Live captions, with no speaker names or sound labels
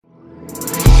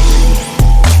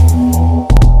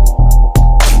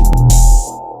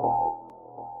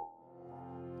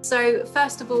So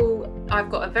first of all, I've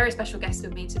got a very special guest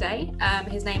with me today.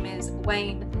 His name is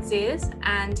Wayne Zwiers,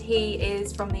 and he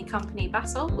is from the company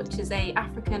Basalt, which is an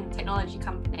African technology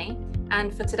company.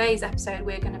 And for today's episode,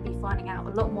 we're going to be finding out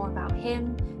a lot more about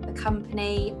him, the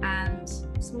company, and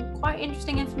some quite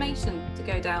interesting information to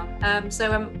go down.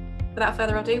 So without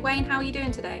further ado, Wayne, how are you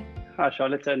doing today? Hi,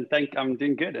 Charlotte, and I'm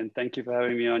doing good, and thank you for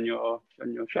having me on your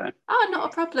show. Oh,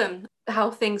 not a problem. How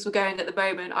things were going at the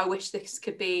moment, I wish this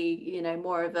could be,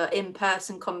 more of an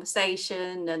in-person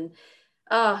conversation, and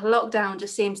lockdown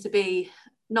just seems to be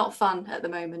not fun at the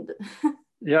moment.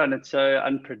 Yeah, and it's so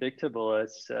unpredictable.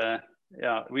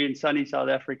 We're in sunny South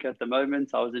Africa at the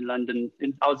moment. I was in London.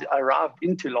 I arrived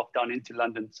into lockdown into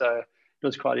London, so it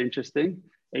was quite interesting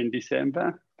in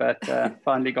December, but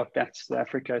finally got back to South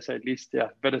Africa. So at least,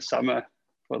 a bit of summer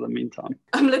for the meantime.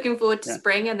 I'm looking forward to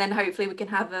spring, and then hopefully we can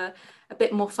have a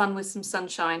bit more fun with some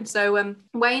sunshine. So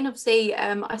Wayne, obviously,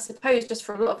 I suppose just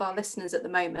for a lot of our listeners at the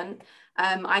moment,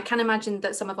 I can imagine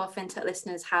that some of our fintech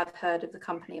listeners have heard of the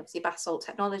company, obviously Basalt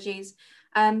Technologies.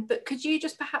 But could you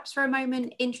just perhaps for a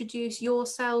moment introduce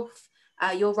yourself,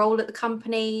 your role at the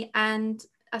company, and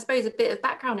I suppose a bit of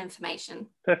background information?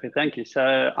 Perfect, thank you.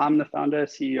 So I'm the founder,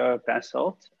 CEO of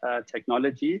Basalt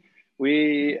Technology.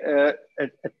 We're a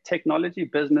technology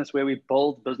business where we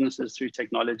build businesses through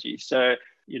technology. So,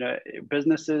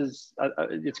 businesses,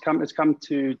 it's come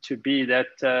to be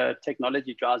that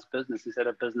technology drives business instead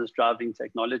of business driving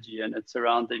technology. And it's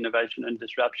around the innovation and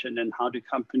disruption and how do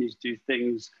companies do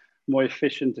things more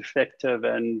efficient, effective,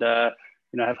 and,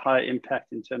 have higher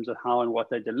impact in terms of how and what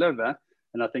they deliver.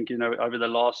 And I think, over the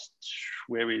last,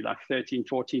 13,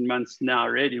 14 months now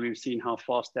already, we've seen how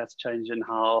fast that's changed and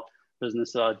how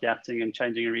businesses are adapting and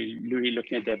changing and really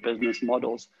looking at their business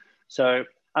models. So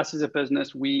us as a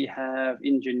business, we have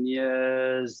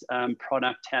engineers,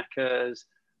 product hackers,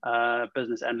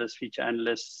 business analysts, feature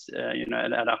analysts,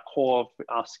 at our core of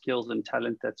our skills and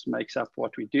talent that makes up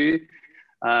what we do.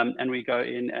 And we go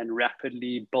in and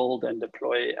rapidly build and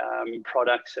deploy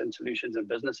products and solutions and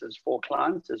businesses for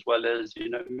clients, as well as,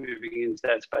 moving into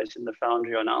that space in the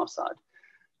foundry on our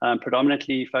side.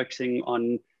 Predominantly focusing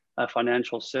on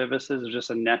financial services, was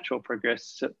just a natural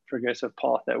progressive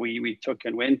path that we took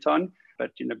and went on,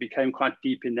 but, became quite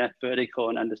deep in that vertical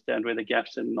and understand where the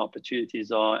gaps and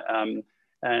opportunities are.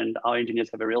 And our engineers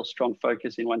have a real strong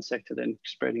focus in one sector, then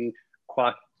spreading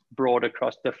quite broad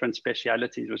across different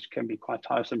specialities, which can be quite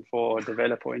tiresome for a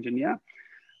developer or engineer.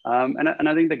 And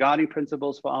I think the guiding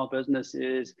principles for our business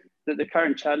is that the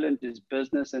current challenge is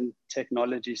business and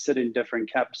technology sit in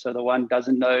different camps. So the one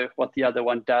doesn't know what the other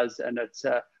one does, and it's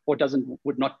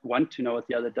would not want to know what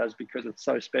the other does because it's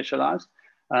so specialized.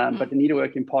 But they need to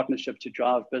work in partnership to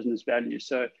drive business value.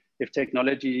 So if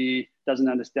technology doesn't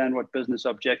understand what business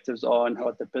objectives are and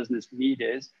what the business need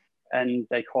is, and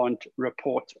they can't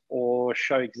report or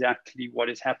show exactly what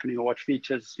is happening or what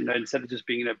features, instead of just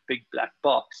being in a big black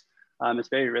box, it's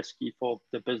very risky for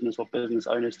the business or business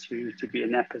owners to be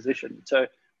in that position. So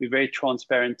we're very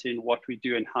transparent in what we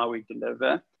do and how we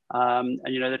deliver. And,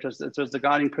 that was the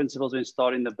guiding principles when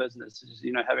starting the business. Is,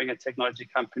 having a technology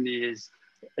company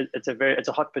it's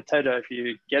a hot potato. If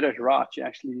you get it right,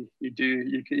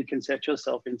 you can set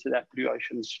yourself into that blue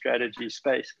ocean strategy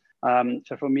space.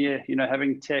 So for me,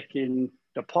 having tech in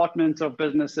departments of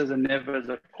businesses and never as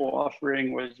a core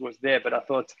offering was there. But I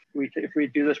thought if we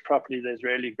do this properly, there's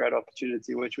really great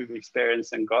opportunity, which we've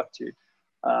experienced and got to.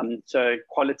 So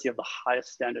quality of the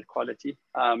highest standard quality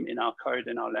in our code,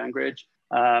 in our language,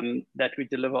 that we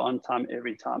deliver on time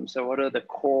every time. So what are the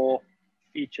core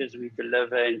features we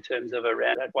deliver in terms of a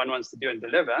RAM that one wants to do and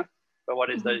deliver, but what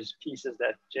is those pieces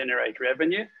that generate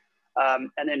revenue? And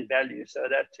then value. So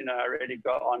that, I really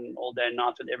go on all day and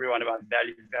night with everyone about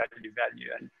value.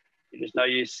 And there's no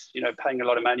use, paying a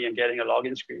lot of money and getting a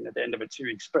login screen at the end of a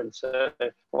 2-week sprint. So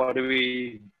what are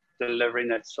we delivering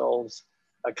that solves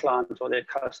a client or their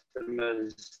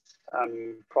customers'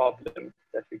 problem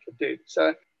that we could do?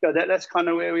 So that's kind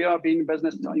of where we are, being in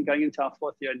business, going into our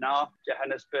 4th year now,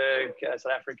 Johannesburg,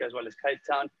 South Africa, as well as Cape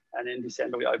Town. And in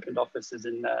December, we opened offices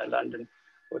in London,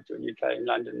 or to UK in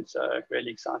London. So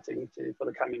really exciting for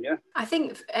the coming year. I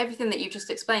think everything that you've just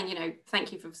explained,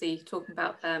 thank you for obviously talking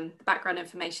about the background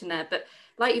information there. But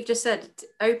like you've just said,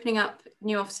 opening up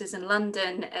new offices in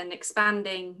London and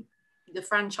expanding the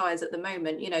franchise at the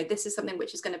moment, this is something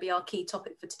which is going to be our key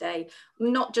topic for today.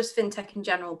 Not just fintech in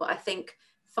general, but I think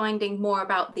finding more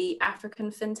about the African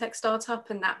fintech startup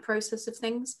and that process of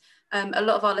things. A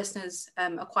lot of our listeners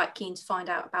are quite keen to find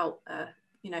out about,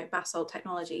 Basalt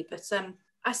Technology. But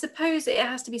I suppose it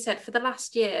has to be said, for the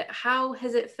last year, how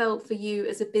has it felt for you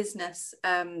as a business,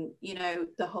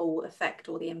 the whole effect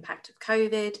or the impact of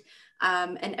COVID,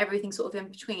 and everything sort of in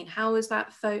between? How's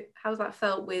that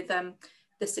felt with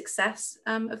the success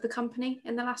of the company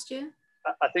in the last year?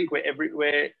 I think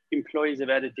where employees have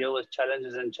had to deal with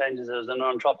challenges and changes as an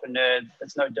entrepreneur,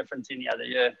 it's no different to any other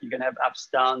year. You're going to have ups,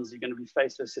 downs. You're going to be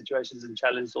faced with situations and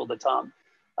challenges all the time.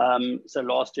 So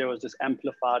last year was just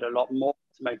amplified a lot more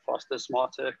to make faster,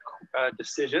 smarter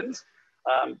decisions.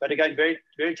 But again, very,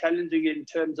 very challenging in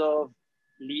terms of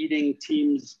leading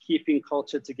teams, keeping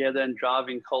culture together and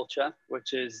driving culture,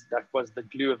 that was the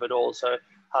glue of it all. So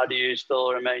how do you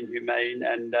still remain humane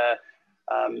and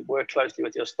work closely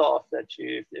with your staff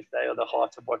if they are the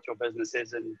heart of what your business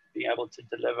is, and being able to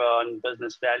deliver on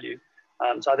business value.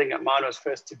 So I think that mine was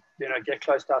first to get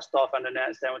close to our staff,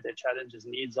 understand what their challenges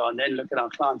and needs are, and then look at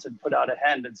our clients and put out a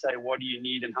hand and say, what do you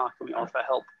need and how can we offer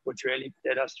help, which really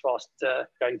did us fast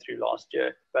going through last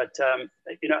year. But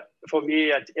for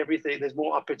me, at everything, there's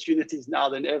more opportunities now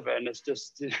than ever, and it's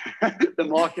just the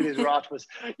market is right. Was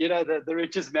the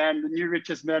richest man, the new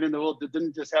richest man in the world. It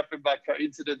didn't just happen by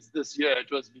coincidence this year.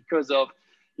 It was because of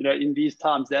in these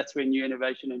times, that's when new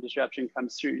innovation and disruption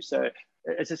comes through. So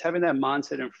it's just having that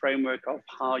mindset and framework of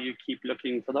how you keep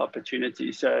looking for the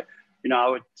opportunity. So, I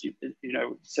would,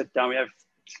 sit down. We have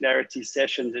clarity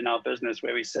sessions in our business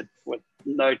where we sit with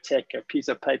no tech, a piece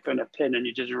of paper and a pen, and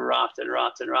you just write and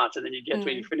write and write. And then you get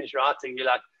when you finish writing, you're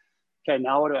like, okay,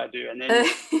 now what do I do? And then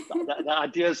the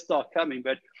ideas start coming.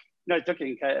 But,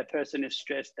 looking, okay, a person is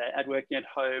stressed, they're working at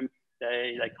home,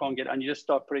 they can't get, and you just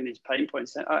start putting these pain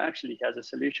points and, actually he has a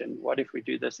solution. What if we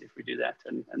do this, if we do that?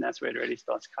 And that's where it really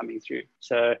starts coming through.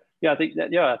 So I think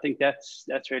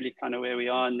that's really kind of where we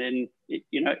are. And then,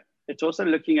 it's also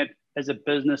looking at, as a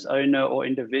business owner or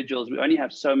individuals, we only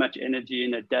have so much energy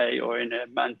in a day or in a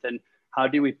month, and how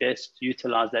do we best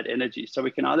utilize that energy? So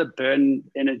we can either burn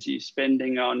energy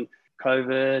spending on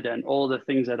COVID and all the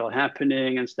things that are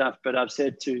happening and stuff. But I've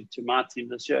said to my team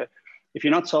this year, if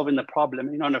you're not solving the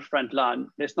problem, you're on the front line,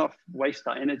 let's not waste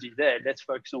our energy there. Let's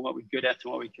focus on what we're good at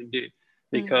and what we can do,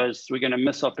 because we're going to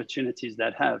miss opportunities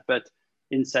that have. But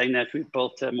in saying that, we've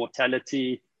built a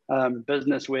mortality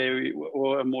business where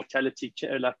you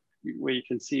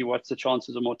can see what's the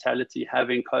chances of mortality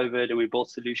having COVID, and we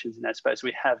built solutions in that space.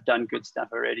 We have done good stuff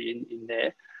already in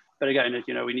there. But again,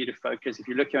 we need to focus. If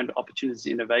you're looking at opportunities,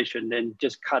 innovation, then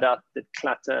just cut out the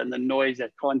clutter and the noise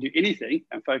that can't do anything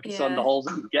and focus on the holes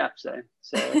and the gaps.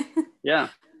 So yeah.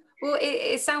 Well,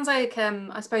 it sounds like,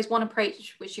 I suppose, one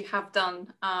approach which you have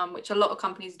done, which a lot of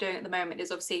companies are doing at the moment,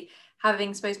 is obviously having,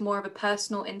 I suppose, more of a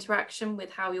personal interaction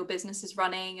with how your business is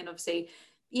running. And obviously,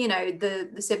 the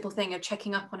simple thing of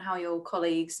checking up on how your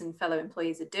colleagues and fellow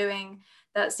employees are doing.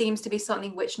 That seems to be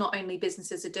something which not only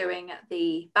businesses are doing at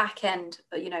the back end,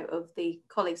 of the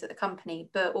colleagues at the company,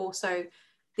 but also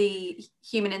the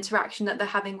human interaction that they're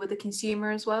having with the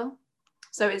consumer as well.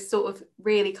 So it's sort of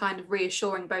really kind of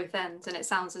reassuring both ends. And it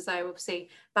sounds as though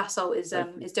obviously Basalt is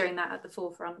doing that at the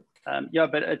forefront.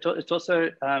 But it's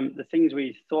also the things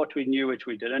we thought we knew, which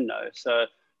we didn't know. So,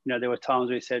 there were times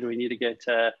we said we need to get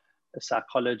a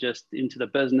psychologist into the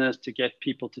business to get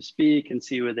people to speak and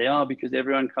see where they are, because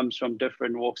everyone comes from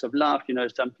different walks of life.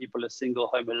 Some people are single,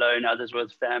 home alone, others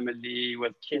with family,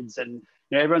 with kids, and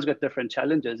everyone's got different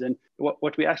challenges. And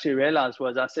what we actually realized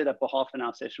was, I set up a half an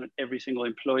hour session with every single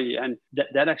employee, and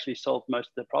that actually solved most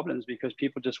of the problems, because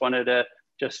people just wanted to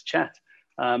just chat.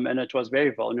 And it was very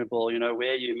vulnerable,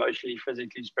 where you emotionally,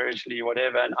 physically, spiritually,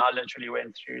 whatever. And I literally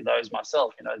went through those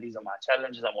myself. These are my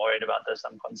challenges. I'm worried about this.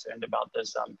 I'm concerned about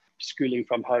this. Schooling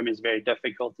from home is very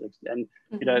difficult. And,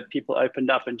 people opened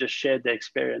up and just shared their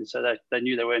experience, so that they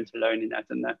knew they weren't alone in that.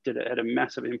 And that had a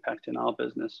massive impact in our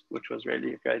business, which was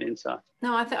really a great insight.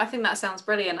 No, I think that sounds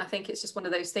brilliant. I think it's just one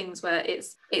of those things where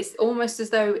it's almost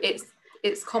as though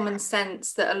it's common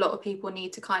sense that a lot of people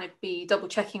need to kind of be double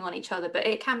checking on each other, but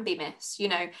it can be missed.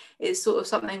 It's sort of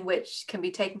something which can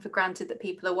be taken for granted that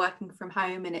people are working from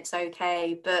home and it's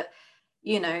okay. But,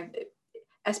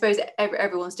 I suppose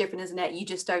everyone's different, isn't it? You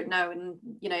just don't know. And,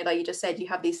 like you just said, you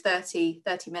have these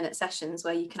 30-minute sessions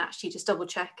where you can actually just double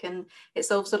check, and it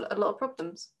solves a lot of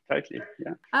problems. Totally,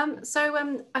 yeah. So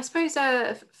I suppose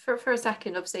for a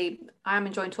second, obviously, I am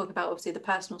enjoying talking about obviously the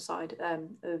personal side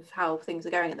of how things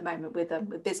are going at the moment with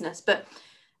business. But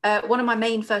one of my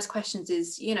main first questions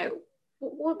is,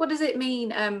 what does it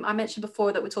mean? I mentioned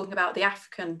before that we're talking about the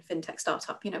African fintech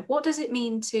startup. What does it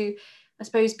mean to I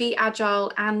suppose, be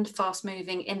agile and fast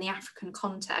moving in the African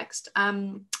context.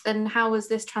 And how was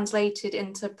this translated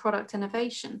into product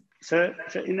innovation? So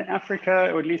in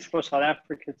Africa, or at least for South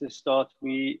Africa to start,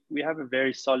 we have a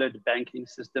very solid banking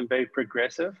system, very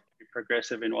progressive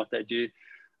in what they do.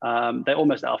 They're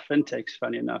almost our fintechs,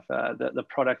 funny enough. The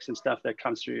products and stuff that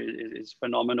comes through is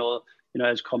phenomenal,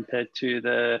 as compared to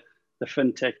the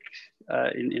fintech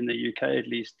in the UK, at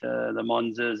least, the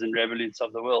Monzas and Revoluts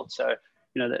of the world. So,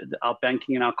 our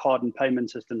banking and our card and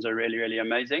payment systems are really, really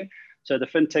amazing. So the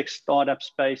fintech startup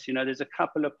space, there's a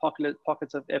couple of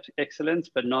pockets of excellence,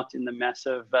 but not in the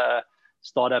massive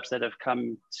startups that have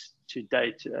come to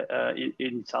date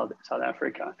in South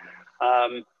Africa.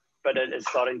 But it's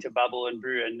starting to bubble and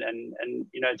brew, and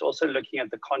it's also looking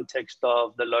at the context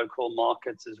of the local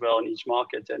markets as well in each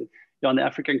market. And on the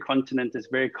African continent, it's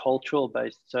very cultural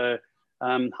based. So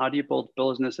how do you build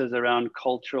businesses around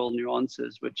cultural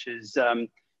nuances, which is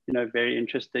very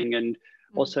interesting, and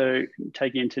also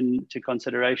taking into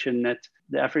consideration that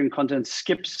the African continent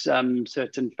skips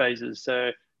certain phases. So,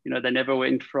 they never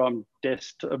went from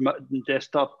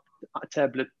desktop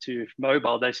tablet to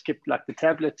mobile. They skipped like the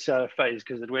tablet phase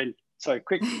because it went so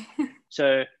quick.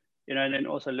 So, and then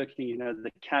also looking,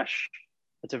 the cash,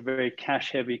 it's a very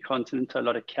cash heavy continent, a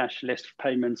lot of cashless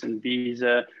payments and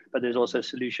Visa, but there's also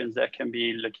solutions that can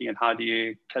be looking at how do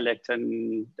you collect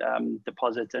and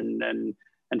deposit and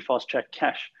fast track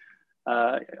cash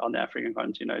on the African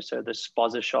continent, so the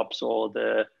spaza shops or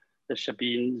the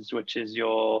shebeens, which is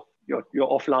your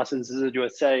off licenses, as you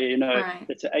would say, right.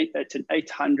 It's an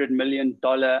 $800 million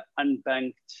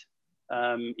unbanked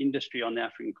industry on the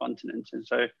African continent, and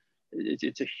so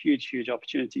it's a huge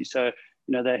opportunity. So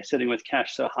they're sitting with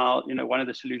cash. So how one of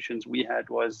the solutions we had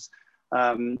was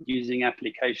using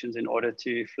applications in order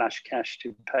to flash cash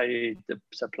to pay the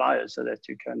suppliers, so that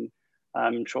you can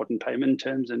shorten payment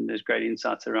terms, and there's great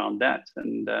insights around that,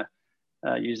 and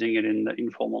using it in the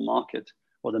informal market,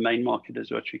 or the main market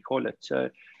is what we call it. So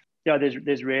yeah,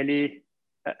 there's really,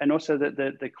 and also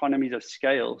the economies of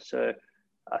scale. So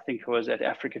I think it was at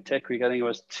Africa Tech Week, I think it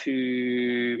was 2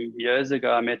 years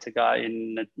ago, I met a guy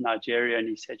in Nigeria, and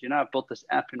he said, I built this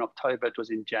app in October. It was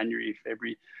in January,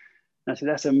 February. And I said,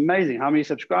 that's amazing. How many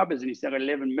subscribers? And he said,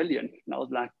 11 million. And I was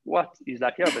like, what? He's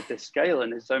like, yeah, but there's scale,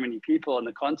 and there's so many people on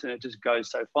the continent, it just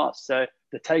goes so fast. So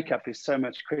the take up is so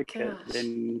much quicker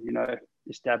than,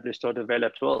 established or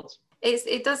developed worlds.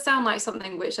 It does sound like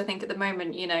something which I think at the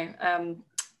moment,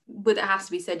 but it has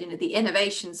to be said, the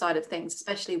innovation side of things,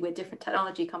 especially with different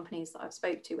technology companies that I've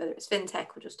spoke to, whether it's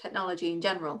fintech or just technology in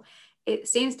general, it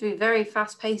seems to be very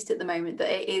fast paced at the moment,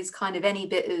 that it is kind of any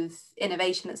bit of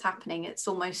innovation that's happening. It's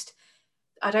almost,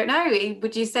 I don't know,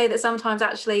 would you say that sometimes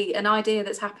actually an idea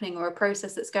that's happening or a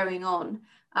process that's going on,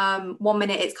 1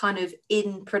 minute it's kind of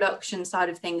in production side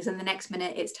of things, and the next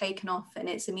minute it's taken off, and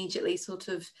it's immediately sort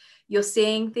of, you're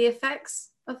seeing the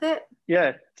effects of it?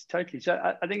 Yeah, it's totally. So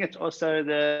I think it's also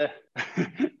the,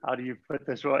 how do you put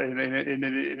this right in an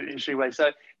interesting way?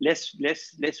 So less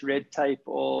red tape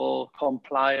or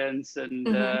compliance and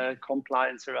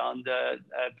compliance around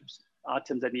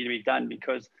items that need to be done,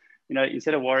 because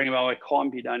instead of worrying about what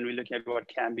can't be done, we're looking at what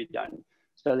can be done.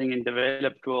 So I think in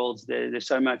developed worlds, there's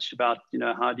so much about,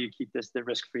 how do you keep the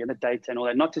risk free and the data and all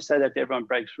that. Not to say that everyone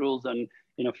breaks rules, and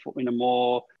in a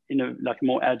more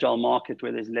agile market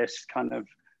where there's less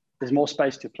there's more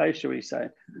space to play, shall we say.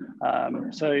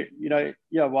 So,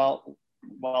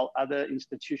 while other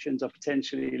institutions are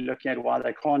potentially looking at why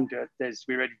they can't do it,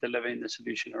 we're already delivering the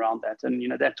solution around that. And,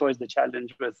 that's always the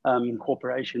challenge with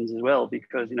corporations as well,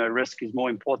 because, risk is more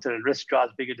important, and risk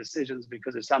drives bigger decisions,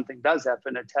 because if something does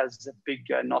happen, it has a big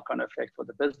knock-on effect for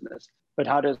the business. But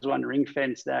how does one ring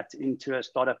fence that into a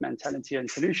startup mentality and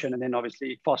solution, and then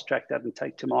obviously fast track that and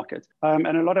take to market? And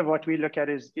a lot of what we look at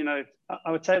is, I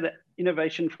would say that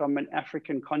innovation from an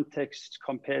African context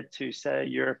compared to, say,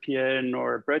 European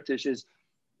or British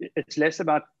it's less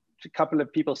about a couple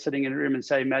of people sitting in a room and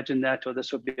say, imagine that, or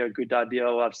this would be a good idea,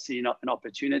 or I've seen an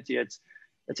opportunity. It's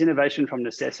innovation from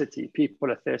necessity.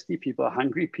 People are thirsty, people are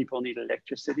hungry, people need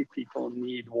electricity, people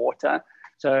need water.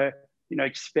 So,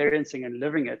 experiencing and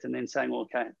living it, and then saying, well,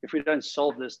 okay, if we don't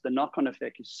solve this, the knock-on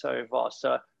effect is so vast.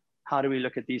 So how do we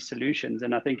look at these solutions?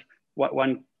 And I think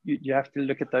you have to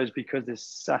look at those because there's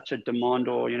such a demand,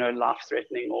 or,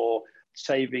 life-threatening or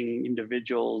saving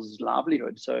individuals'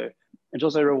 livelihood. So it's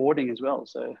also rewarding as well.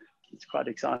 So it's quite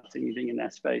exciting being in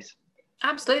that space.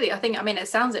 Absolutely. It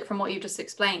sounds it from what you just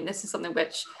explained. This is something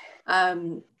which, I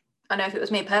know if it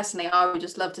was me personally, I would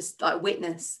just love to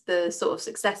witness the sort of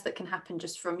success that can happen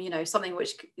just from, something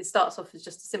which starts off as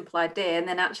just a simple idea. And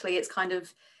then actually it's kind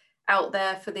of out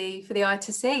there for the eye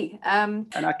to see. And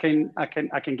I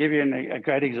can give you a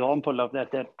great example of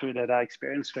that I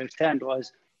experienced firsthand.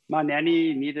 Was my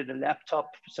nanny needed a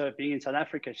laptop. So being in South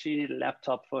Africa, she needed a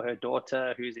laptop for her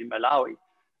daughter who's in Malawi.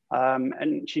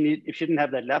 And if she didn't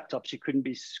have that laptop, she couldn't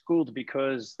be schooled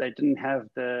because they didn't have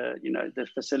the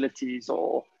facilities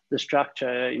or the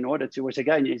structure in order to, which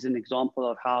again is an example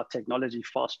of how technology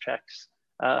fast tracks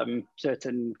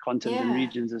certain content and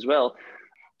regions as well.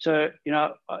 So,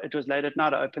 it was late at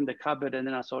night. I opened the cupboard and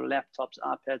then I saw laptops,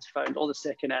 iPads, phones, all the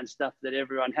secondhand stuff that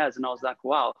everyone has. And I was like,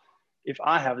 wow, if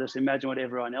I have this, imagine what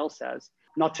everyone else has.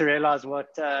 Not to realize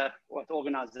what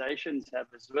organizations have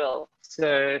as well.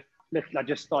 So I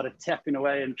just started tapping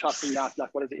away and chopping out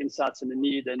like what are the insights and the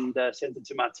need, and sent it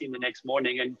to my team the next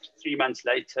morning. And 3 months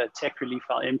later, Tech Relief,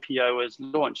 our MPO, was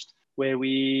launched, where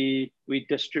we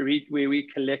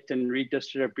collect and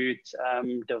redistribute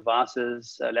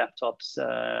devices, laptops,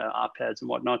 iPads and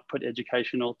whatnot, put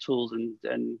educational tools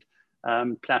and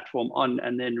platform on,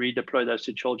 and then redeploy those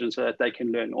to children so that they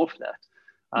can learn off that.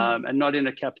 And not in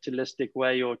a capitalistic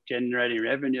way or generating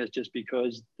revenue, it's just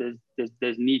because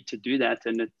there's need to do that,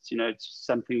 and it's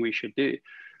something we should do.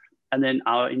 And then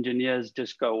our engineers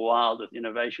just go wild with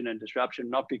innovation and disruption,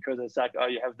 not because it's like, oh,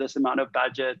 you have this amount of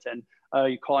budget and oh,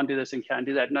 you can't do this and can't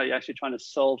do that. No, you're actually trying to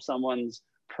solve someone's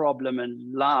problem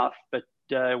and laugh. But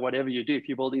whatever you do, if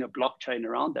you're building a blockchain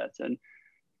around that, and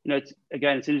it's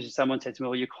interesting. Someone said to me,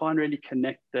 well, you can't really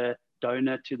connect the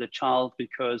donor to the child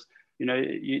because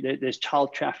there's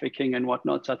child trafficking and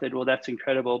whatnot. So I said, well, that's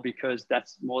incredible, because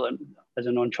that's more than, as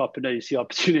an entrepreneur, you see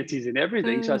opportunities in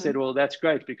everything. So I said, well, that's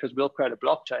great, because we'll create a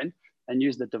blockchain and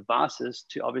use the devices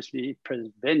to obviously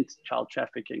prevent child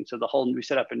trafficking. So we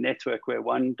set up a network where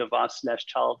one device /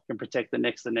 child can protect the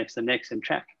next, and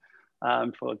track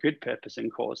for a good purpose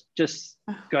and cause. Just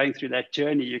going through that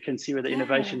journey, you can see where the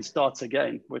innovation starts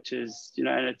again, which is,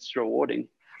 and it's rewarding.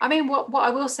 I mean, what I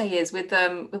will say is with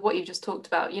what you just talked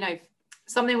about,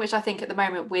 something which I think at the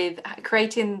moment with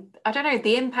creating, I don't know,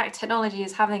 the impact technology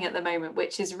is having at the moment,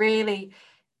 which is really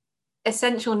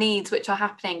essential needs which are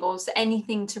happening, or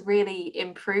anything to really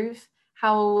improve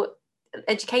how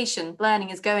education,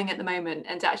 learning is going at the moment,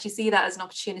 and to actually see that as an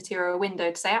opportunity or a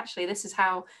window to say, actually, this is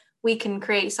how we can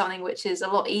create something which is a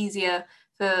lot easier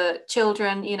for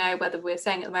children, whether we're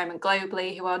saying at the moment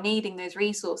globally, who are needing those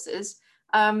resources.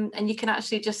 And you can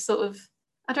actually just sort of,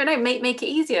 I don't know, make it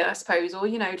easier, I suppose, or,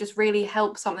 just really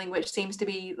help something which seems to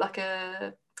be like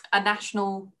a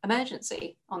national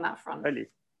emergency on that front. Really.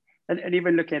 And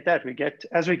even looking at that,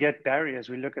 as we get barriers,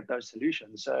 we look at those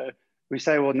solutions. So we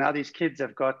say, well, now these kids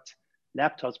have got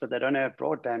laptops, but they don't have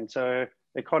broadband. So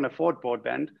they can't afford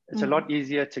broadband. It's a lot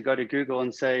easier to go to Google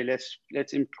and say,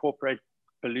 let's incorporate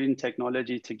balloon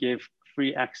technology to give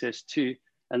free access to.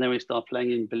 And then we start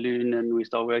playing in balloon and we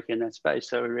start working in that space.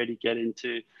 So we really get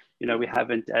into, we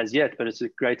haven't as yet, but it's a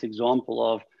great example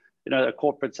of, a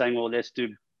corporate saying, well, let's do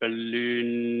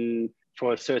balloon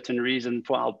for a certain reason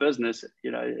for our business.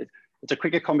 It's a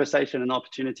quicker conversation, and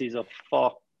opportunities are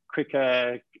far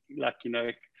quicker,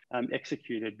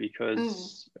 executed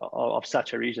because of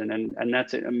such a reason. And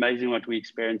that's amazing what we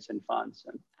experience and find.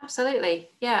 So. Absolutely.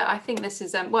 Yeah, I think this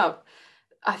is,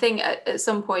 I think at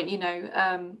some point,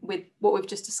 with what we've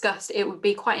just discussed, it would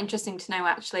be quite interesting to know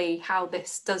actually how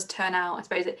this does turn out, I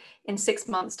suppose, in 6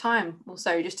 months' time or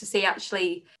so, just to see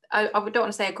actually, I don't want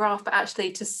to say a graph, but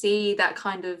actually to see that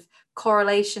kind of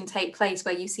correlation take place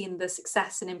where you've seen the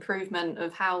success and improvement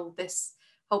of how this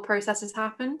whole process has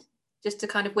happened, just to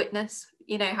kind of witness,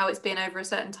 how it's been over a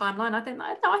certain timeline. I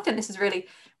think this is really,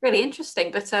 really interesting.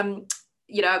 But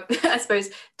I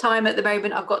suppose time at the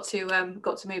moment, I've got to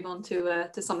move on to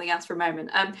something else for a moment.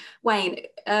 Wayne,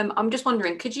 I'm just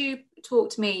wondering, could you talk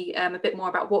to me a bit more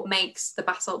about what makes the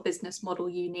Basalt business model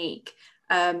unique?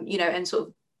 And sort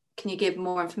of, can you give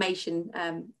more information,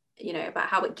 about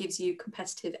how it gives you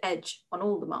competitive edge on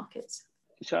all the markets?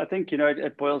 So I think,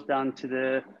 it boils down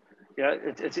to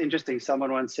it's interesting.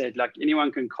 Someone once said,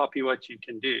 anyone can copy what you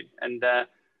can do. And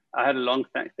I had a long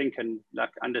think and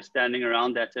understanding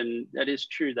around that. And that is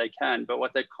true, they can. But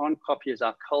what they can't copy is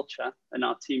our culture and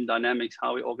our team dynamics,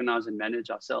 how we organize and manage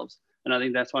ourselves. And I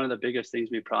think that's one of the biggest things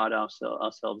we pride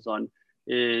ourselves on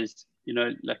is, we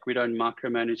don't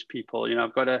micromanage people.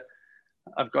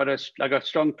 I've got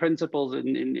strong principles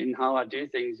in how I do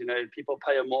things. People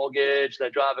pay a mortgage,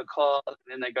 they drive a car, and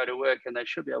then they go to work, and they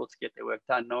should be able to get their work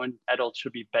done. No one adult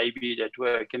should be babied at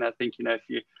work. And I think, if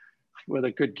you, with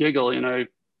a good giggle,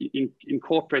 in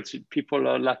corporates, people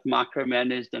are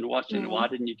micromanaged and watching. Why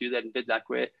didn't you do that and did that?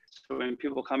 So when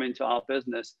people come into our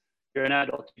business, you're an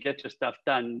adult, you get your stuff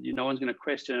done. No one's going to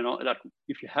question it,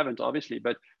 if you haven't, obviously,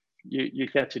 but you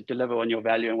get to deliver on your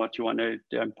value and what you want to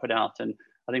put out. And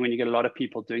I think when you get a lot of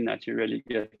people doing that, you really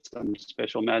get some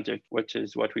special magic, which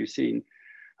is what we've seen.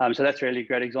 So that's a really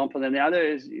great example. And the other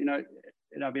is,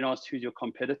 I've been asked who's your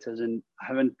competitors, and I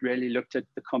haven't really looked at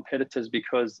the competitors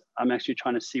because I'm actually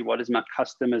trying to see what is my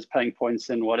customers' pain points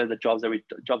and what are the jobs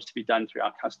to be done through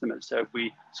our customers. So if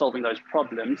we're solving those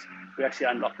problems, we're actually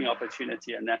unlocking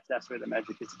opportunity, and that's where the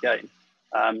magic is again.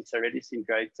 So really seen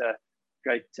great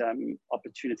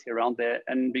opportunity around there,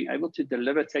 and being able to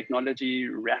deliver technology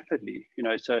rapidly.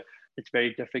 So it's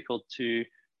very difficult to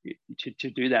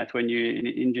do that when you're an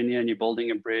engineer and you're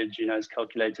building a bridge. It's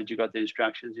calculated, you got the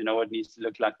instructions, what it needs to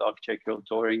look like, the architectural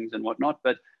drawings and whatnot.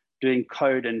 But doing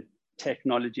code and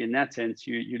technology in that sense,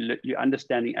 you're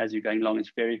understanding as you're going along.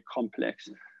 It's very complex.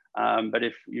 But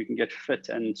if you can get fit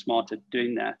and smart at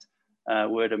doing that,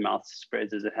 word of mouth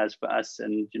spreads as it has for us,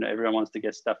 and everyone wants to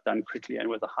get stuff done quickly and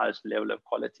with the highest level of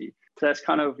quality. So that's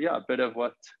kind of a bit of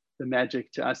what the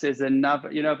magic to us is. And I've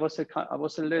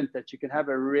also learned that you can have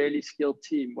a really skilled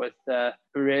team with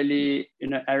really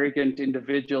arrogant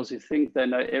individuals who think they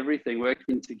know everything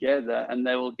working together, and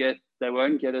they won't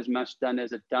get as much done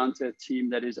as a down to a team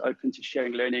that is open to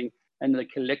sharing learning. And the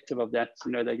collective of that,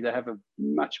 they have a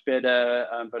much better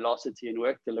velocity in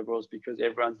work deliverables because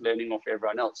everyone's learning off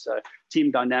everyone else. So team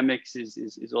dynamics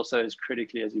is also as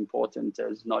critically as important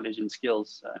as knowledge and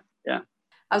skills. So, yeah.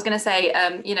 I was going to say,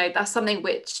 that's something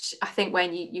which I think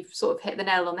when you've sort of hit the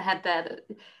nail on the head there, that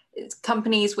it's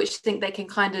companies which think they can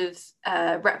kind of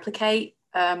replicate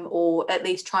or at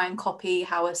least try and copy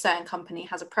how a certain company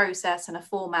has a process and a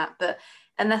format, but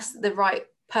unless the right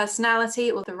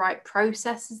personality or the right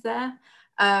process is there,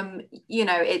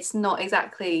 it's not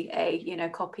exactly a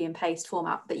copy and paste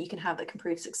format that you can have that can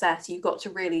prove success. You've got to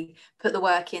really put the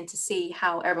work in to see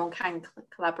how everyone can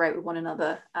collaborate with one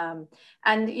another. And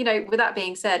with that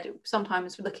being said,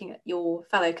 sometimes looking at your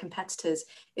fellow competitors,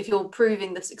 if you're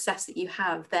proving the success that you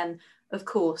have, then of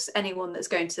course anyone that's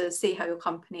going to see how your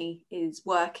company is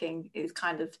working is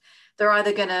they're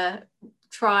either going to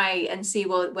try and see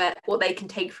what they can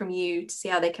take from you to see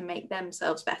how they can make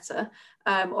themselves better,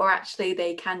 or actually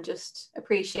they can just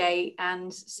appreciate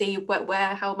and see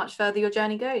how much further your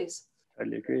journey goes.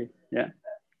 Totally agree. Yeah.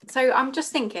 So I'm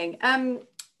just thinking,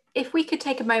 if we could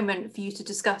take a moment for you to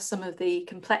discuss some of the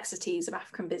complexities of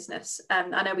African business.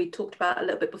 I know we talked about a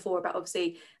little bit before about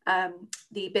obviously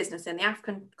the business in the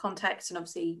African context and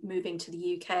obviously moving to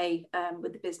the UK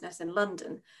with the business in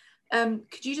London.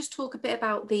 Could you just talk a bit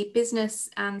about the business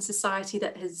and society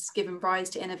that has given rise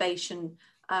to innovation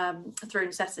through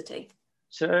necessity?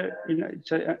 So,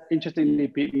 interestingly,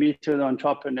 meet with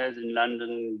entrepreneurs in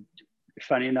London.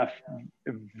 Funny enough,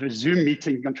 the Zoom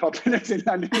meeting entrepreneurs in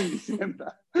London in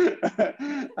December. What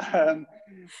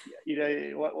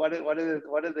are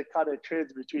the kind of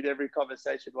trends between every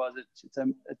conversation was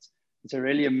it's a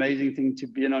really amazing thing to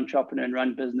be an entrepreneur and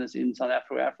run business in South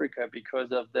Africa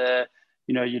because of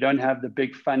you don't have the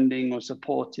big funding or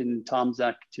support in times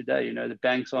like today. The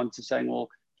banks aren't saying, well,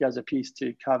 here's a piece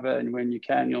to cover, and when you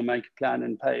can, you'll make a plan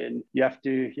and pay. And you have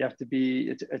to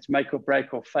be, it's make or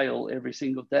break or fail every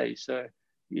single day. So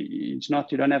you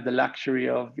don't have the luxury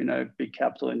of, big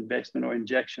capital investment or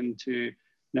injection to,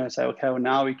 say, okay, well,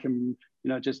 now we can,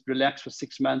 just relax for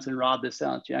 6 months and ride this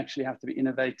out. You actually have to be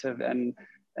innovative and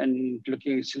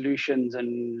looking at solutions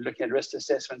and looking at risk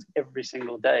assessments every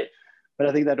single day. But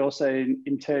I think that also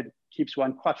in turn keeps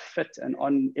one quite fit and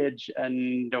on edge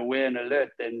and aware and alert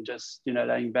than just,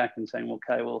 laying back and saying,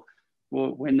 okay, well,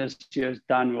 when this year's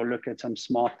done, we'll look at some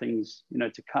smart things,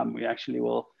 to come. We actually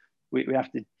will, we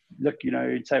have to look,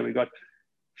 say we got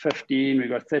 15, we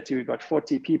got 30, we got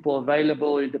 40 people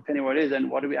available, depending on what it is,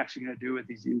 and what are we actually going to do with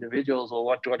these individuals, or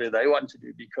what do they want to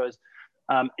do? Because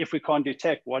if we can't do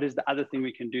tech, what is the other thing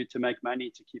we can do to make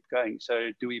money to keep going?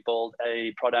 So do we build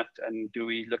a product, and do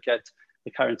we look at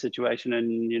the current situation,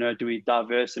 and do we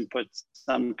diverse and put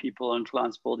some people and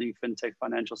clients building fintech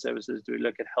financial services? Do we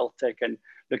look at health tech and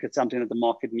look at something that the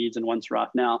market needs and wants right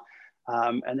now?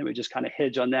 And then we just kind of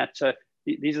hedge on that. So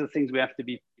these are the things we have to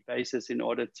be basis in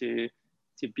order to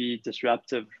be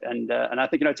disruptive. And I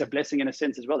think it's a blessing in a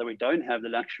sense as well that we don't have the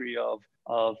luxury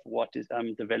of what is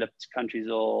developed countries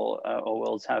or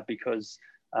worlds have, because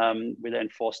we're then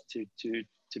forced to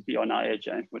be on our edge,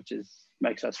 which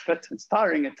makes us fit. It's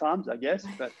tiring at times, I guess,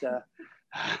 but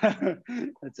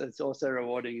it's also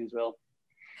rewarding as well.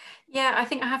 Yeah, I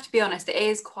think I have to be honest, it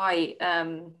is quite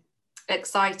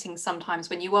exciting sometimes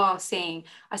when you are seeing,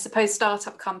 I suppose,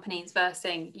 startup companies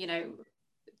versus,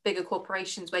 bigger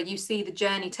corporations, where you see the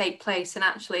journey take place and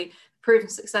actually proven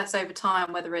success over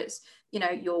time, whether it's,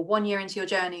 you're 1 year into your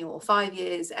journey or 5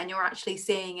 years, and you're actually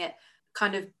seeing it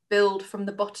kind of build from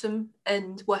the bottom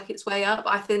and work its way up.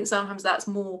 I think sometimes that's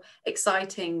more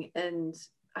exciting and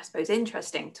I suppose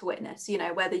interesting to witness, you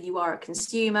know, whether you are a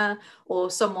consumer or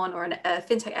someone or a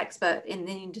fintech expert in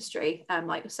the industry,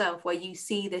 like yourself, where you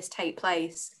see this take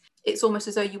place. It's almost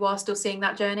as though you are still seeing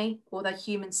that journey or the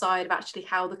human side of actually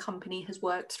how the company has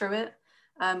worked through it,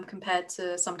 compared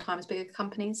to sometimes bigger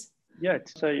companies. Yeah,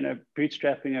 so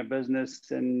bootstrapping a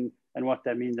business and what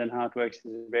that means and how it works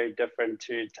is very different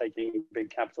to taking big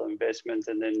capital investments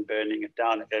and then burning it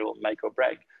down. It will make or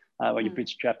break. When you're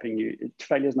bootstrapping,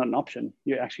 failure is not an option.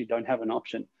 You actually don't have an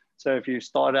option. So if you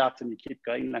start out and you keep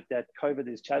going like that,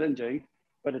 COVID is challenging,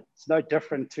 but it's no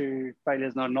different to failure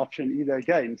is not an option either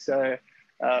again. So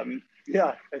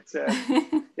it's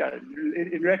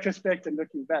in retrospect and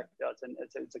looking back,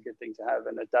 it's a good thing to have,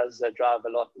 and it does drive a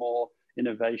lot more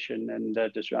innovation and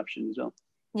disruption as well.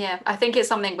 Yeah, I think it's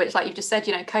something which, like you just said,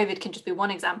 COVID can just be one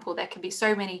example. There can be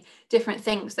so many different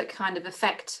things that kind of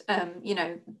affect,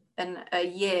 a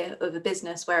year of a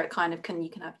business where it kind of you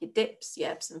can have your dips,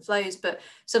 your ebbs and flows. But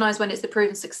sometimes when it's the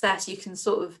proven success, you can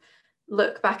sort of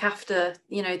look back after,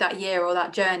 that year or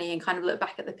that journey and kind of look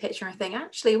back at the picture and think,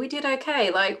 actually, we did okay.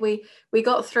 Like we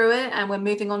got through it and we're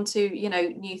moving on to,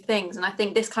 new things. And I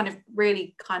think this kind of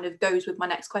really kind of goes with my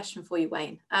next question for you,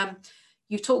 Wayne.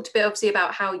 You've talked a bit obviously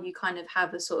about how you kind of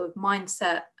have a sort of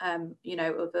mindset,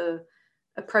 of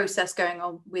a process going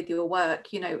on with your work.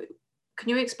 Can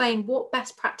you explain what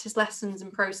best practice lessons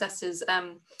and processes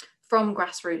from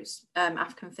grassroots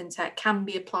African fintech can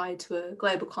be applied to a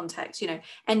global context?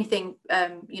 Anything,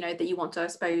 that you want to, I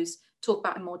suppose, talk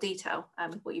about in more detail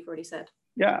with what you've already said?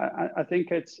 Yeah, I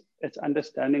think it's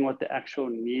understanding what the actual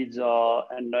needs are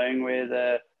and knowing where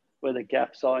the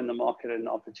gaps are in the market and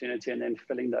opportunity, and then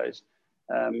filling those.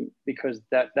 Because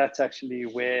that's actually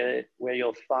where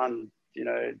you'll find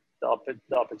the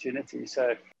opportunity.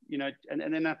 So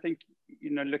and then I think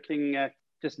looking at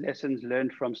just lessons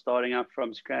learned from starting up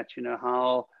from scratch.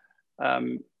 How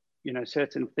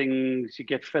certain things you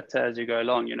get fitter as you go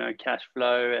along. Cash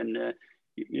flow and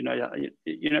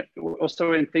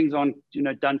also when things aren't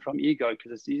done from ego,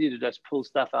 because it's easy to just pull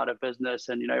stuff out of business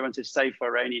and everyone says save for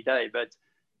a rainy day, but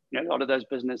a lot of those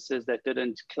businesses that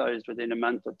didn't close within a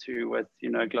month or two with,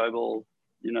 global,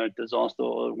 disaster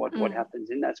or what happens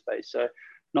in that space. So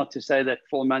not to say that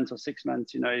 4 months or 6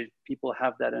 months, people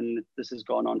have that and this has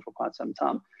gone on for quite some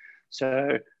time.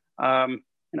 So,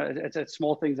 it's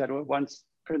small things that were once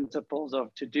principles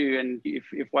of to do. And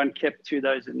if one kept to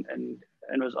those and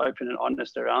was open and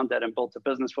honest around that and built a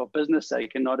business for business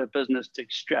sake and not a business to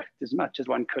extract as much as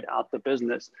one could out the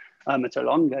business, it's a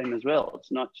long game as well.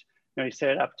 It's not, you set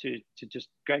it up to just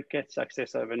get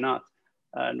success overnight.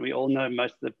 And we all know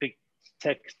most of the big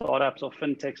tech startups or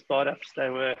fintech startups, they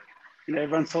were,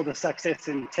 everyone saw the success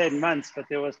in 10 months, but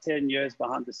there was 10 years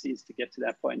behind the scenes to get to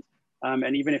that point.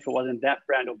 And even if it wasn't that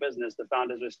brand or business, the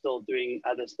founders were still doing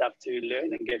other stuff to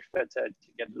learn and get fitter to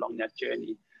get along that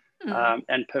journey,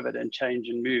 and pivot and change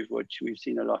and move, which we've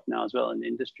seen a lot now as well in the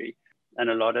industry. And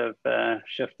a lot of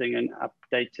shifting and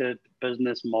updated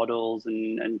business models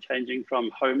and changing from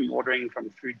home ordering from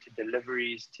food to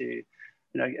deliveries to,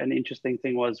 an interesting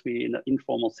thing was we in the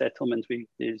informal settlements,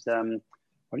 there's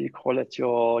what do you call it?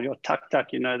 Your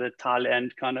tuk-tuk, the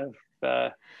Thailand kind of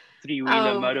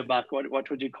three-wheeler motorbike. What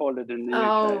would you call it in the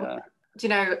UK? Do you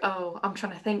know? I'm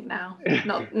trying to think now.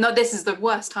 Not this is the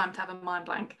worst time to have a mind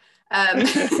blank. I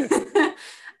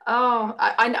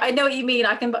know what you mean.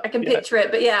 I can picture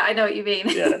it, but yeah, I know what you mean.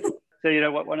 Yeah.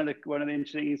 So one of the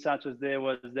interesting insights was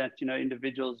that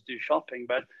individuals do shopping,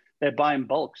 but they buy in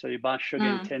bulk. So you buy sugar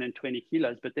in 10 and 20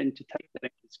 kilos, but then to take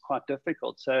that it's quite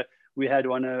difficult. So we had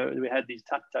these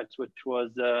tuk-tuks, which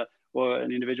was or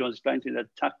an individual explained to me that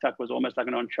tuk-tuk was almost like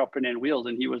an entrepreneur on wheels,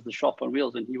 and he was the shop on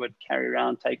wheels, and he would carry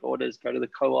around, take orders, go to the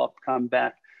co-op, come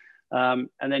back, and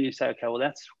then you say, okay, well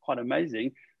that's quite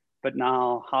amazing. But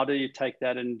now, how do you take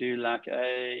that and do like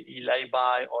a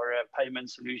e-lay-by or a payment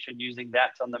solution using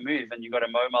that on the move? And you've got a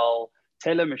mobile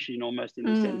teller machine almost in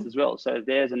a sense as well. So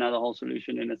there's another whole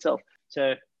solution in itself.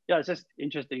 So yeah, it's just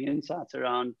interesting insights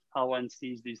around how one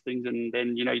sees these things. And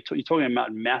then, you're talking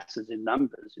about masses in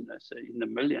numbers, so in the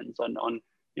millions on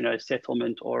a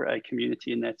settlement or a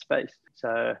community in that space.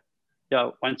 So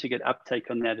yeah, once you get uptake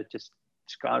on that, it just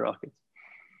skyrockets.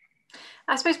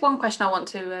 I suppose one question I want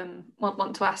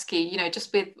to ask you,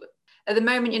 just with at the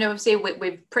moment, obviously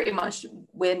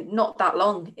we're not that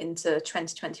long into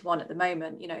 2021 at the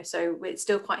moment, so it's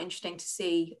still quite interesting to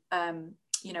see,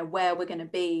 where we're going to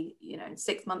be, in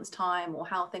 6 months' time, or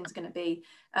how things are going to be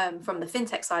from the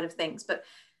fintech side of things. But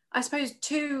I suppose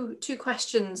two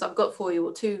questions I've got for you,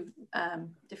 or two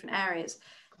different areas.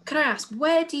 Could I ask,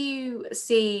 where do you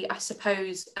see, I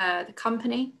suppose, the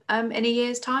company in a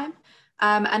year's time?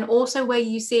 And also where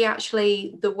you see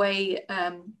actually the way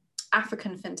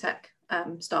African fintech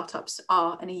startups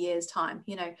are in a year's time?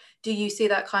 You know, do you see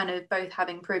that kind of both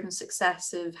having proven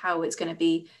success of how it's going to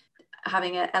be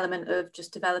having an element of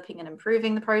just developing and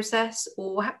improving the process,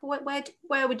 or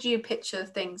where would you picture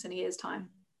things in a year's time?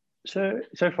 So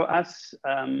for us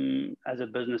as a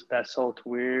business, Basalt,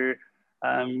 we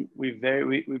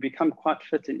become quite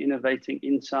fit in innovating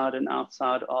inside and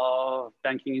outside of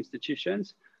banking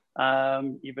institutions,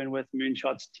 even with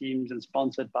moonshots teams and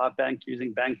sponsored by bank,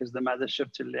 using bank as the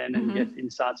mothership to learn and get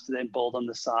insights to then build on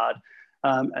the side,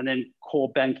 and then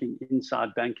core banking inside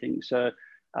banking. So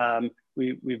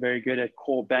we're very good at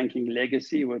core banking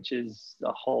legacy, which is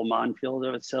a whole minefield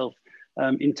of itself.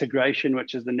 Integration,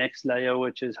 which is the next layer,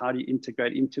 which is how do you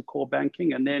integrate into core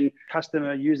banking, and then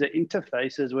customer user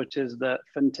interfaces, which is the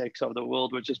fintechs of the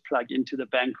world, which is plug into the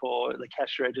bank or the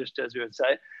cash register, as we would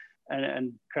say,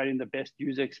 and creating the best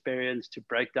user experience to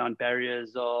break down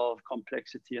barriers of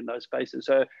complexity in those spaces.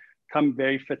 So come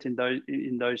very fit in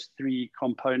those three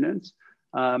components.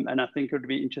 And I think it would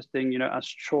be interesting, you know, us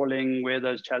trawling where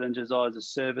those challenges are as a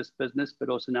service business, but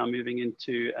also now moving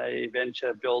into a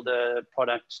venture builder,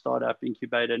 product startup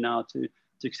incubator now to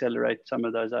accelerate some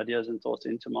of those ideas and thoughts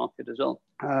into market as well.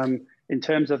 In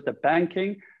terms of the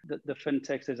banking, the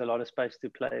fintechs, there's a lot of space to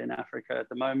play in Africa at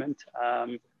the moment.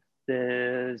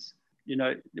 There's, you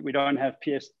know, we don't have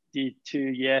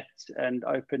PSD2 yet and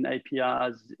open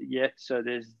APIs yet. So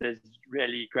there's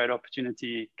really great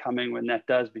opportunity coming when that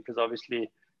does, because obviously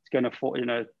it's going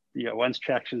to, once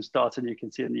traction starts, and you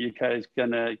can see in the UK, it's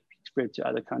going to spread to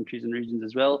other countries and regions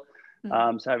as well.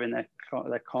 So having that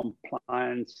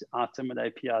compliance item with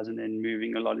APIs and then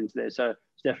moving a lot into there. So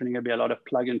it's definitely going to be a lot of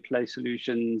plug and play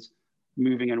solutions,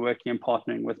 moving and working and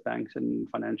partnering with banks and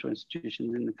financial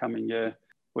institutions in the coming year,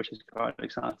 which is quite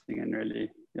exciting and really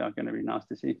going to be nice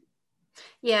to see.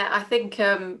 Yeah, I think,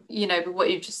 what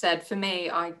you've just said, for me,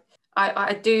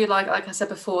 I do like I said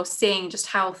before, seeing just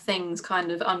how things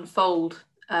kind of unfold,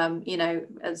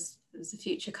 as the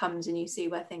future comes and you see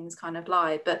where things kind of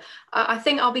lie. But I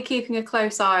think I'll be keeping a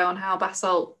close eye on how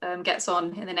Basalt gets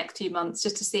on in the next 2 months,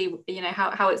 just to see,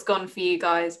 how it's gone for you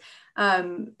guys.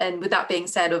 And with that being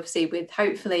said, obviously, with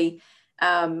hopefully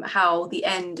how the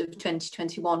end of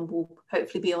 2021 will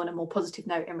hopefully be on a more positive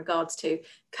note in regards to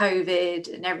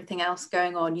COVID and everything else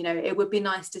going on. It would be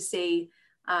nice to see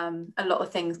a lot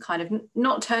of things kind of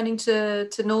not turning to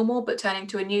normal, but turning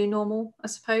to a new normal, I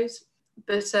suppose.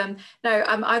 But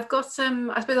I've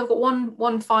got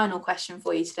one final question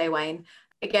for you today, Wayne.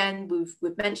 Again,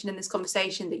 we've mentioned in this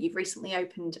conversation that you've recently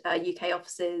opened UK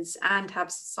offices and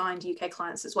have signed UK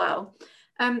clients as well.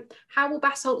 How will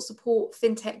Basalt support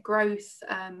fintech growth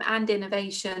and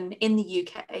innovation in the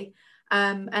UK,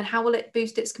 and how will it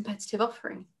boost its competitive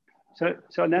offering?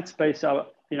 So in that space, I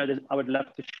would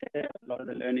love to share a lot of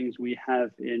the learnings we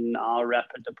have in our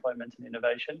rapid deployment and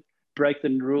innovation. Break the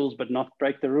rules, but not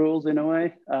break the rules in a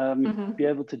way. Be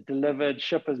able to deliver,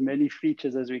 ship as many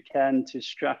features as we can to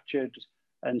structured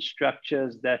and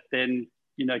structures that then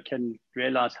can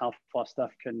realize how fast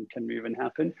stuff can move and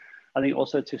happen. I think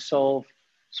also to solve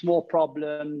small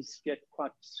problems, get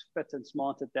quite fit and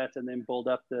smart at that, and then build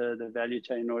up the value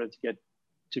chain in order to get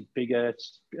to bigger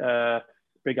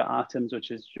items,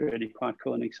 which is really quite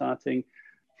cool and exciting.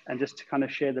 And just to kind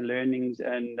of share the learnings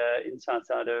and insights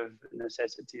out of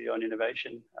necessity on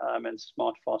innovation and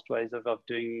smart, fast ways of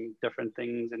doing different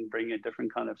things and bringing a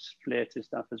different kind of flair to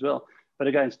stuff as well. But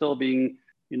again, still being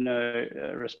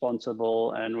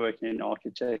responsible and working in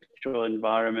architectural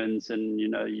environments, and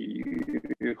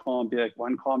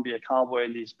one can't be a cowboy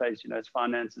in these space. It's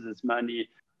finances, it's money.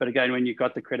 But again, when you've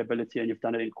got the credibility and you've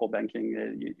done it in core banking,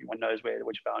 one knows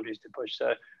which boundaries to push.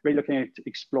 So really looking at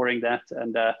exploring that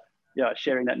and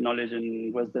sharing that knowledge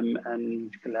and wisdom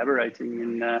and collaborating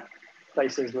in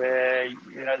places where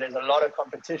there's a lot of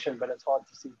competition, but it's hard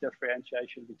to see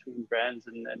differentiation between brands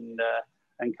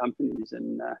and companies,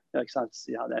 and excited to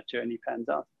see how that journey pans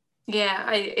out.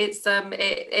 Yeah, it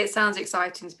sounds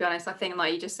exciting, to be honest. I think,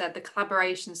 like you just said, the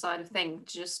collaboration side of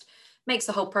things just makes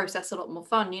the whole process a lot more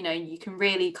fun. You can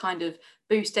really kind of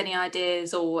boost any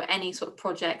ideas or any sort of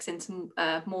projects into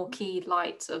more key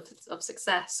light of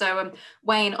success. So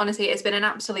Wayne, honestly, it's been an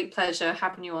absolute pleasure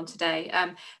having you on today.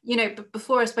 But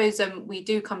before I suppose we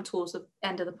do come towards the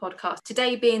end of the podcast,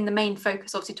 today being the main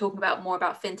focus, obviously talking more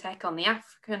about fintech on the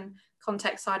African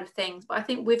context side of things, but I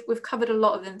think we've covered a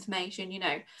lot of information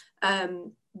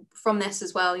from this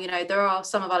as well. There are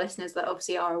some of our listeners that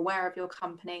obviously are aware of your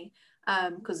company,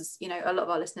 because a lot of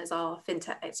our listeners are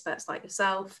fintech experts like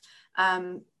yourself,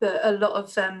 but a lot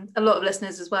of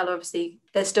listeners as well, obviously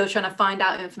they're still trying to find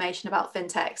out information about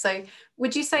fintech. So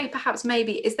would you say perhaps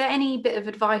maybe, is there any bit of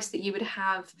advice that you would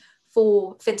have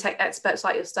for fintech experts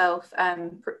like yourself,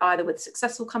 either with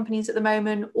successful companies at the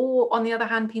moment, or on the other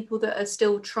hand, people that are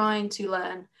still trying to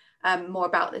learn more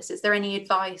about this? Is there any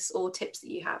advice or tips that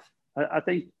you have? I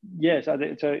think, yes, I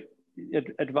think so.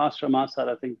 Advice from our side,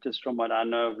 I think just from what I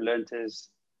know, I've learned is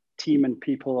team and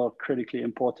people are critically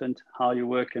important. How you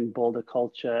work and build a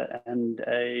culture and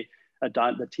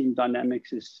the team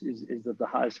dynamics is of the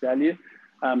highest value.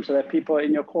 So that people are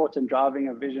in your court and driving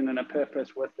a vision and a purpose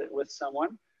with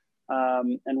someone.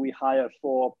 And we hire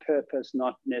for purpose,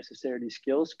 not necessarily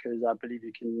skills, because I believe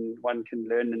one can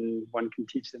learn and one can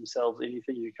teach themselves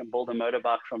anything. You can build a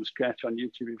motorbike from scratch on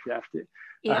YouTube if you have to.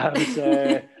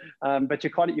 Yeah. But you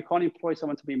can't employ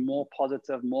someone to be more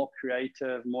positive, more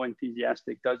creative, more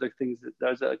enthusiastic.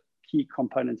 Those are key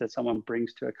components that someone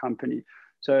brings to a company.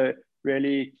 So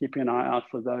really keeping an eye out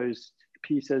for those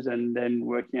pieces, and then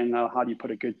working on how do you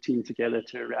put a good team together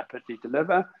to rapidly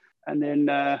deliver. And then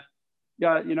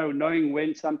knowing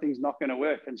when something's not going to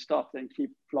work and stop, then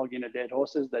keep flogging a dead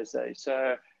horse, as they say.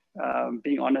 So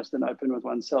being honest and open with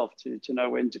oneself to know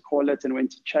when to call it and when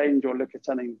to change or look at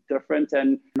something different,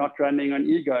 and not running on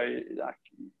ego. Like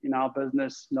in our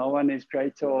business, no one is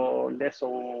greater or less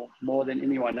or more than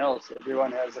anyone else.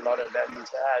 Everyone has a lot of value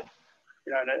to add.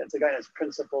 It's again, it's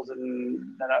principles that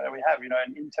we have.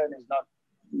 An intern is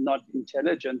not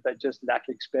intelligent, they just lack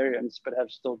experience, but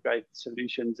have still great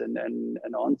solutions and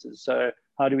answers. So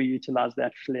how do we utilize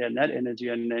that flair and that energy,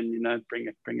 and then bring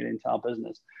it into our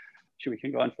business? Sure, we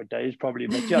can go on for days probably,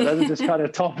 but yeah, those are just kind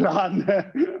of top line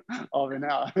of an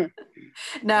hour.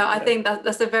 No, I think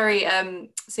that's a very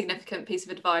significant piece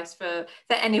of advice for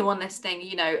anyone listening.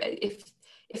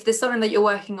 If there's something that you're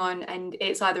working on, and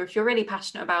it's either, if you're really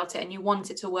passionate about it and you want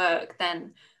it to work,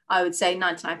 then I would say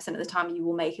 99% of the time you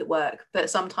will make it work. But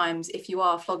sometimes if you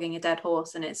are flogging a dead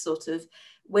horse and it's sort of,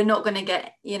 we're not going to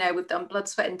get, we've done blood,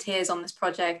 sweat and tears on this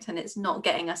project and it's not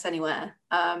getting us anywhere,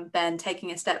 then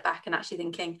taking a step back and actually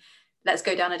thinking, let's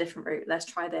go down a different route, let's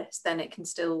try this, then it can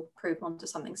still prove onto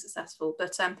something successful.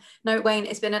 But no, Wayne,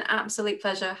 it's been an absolute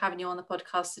pleasure having you on the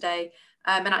podcast today,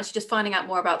 and actually just finding out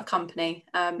more about the company.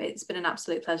 It's been an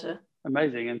absolute pleasure.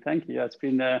 Amazing, and thank you. It's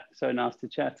been so nice to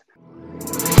chat.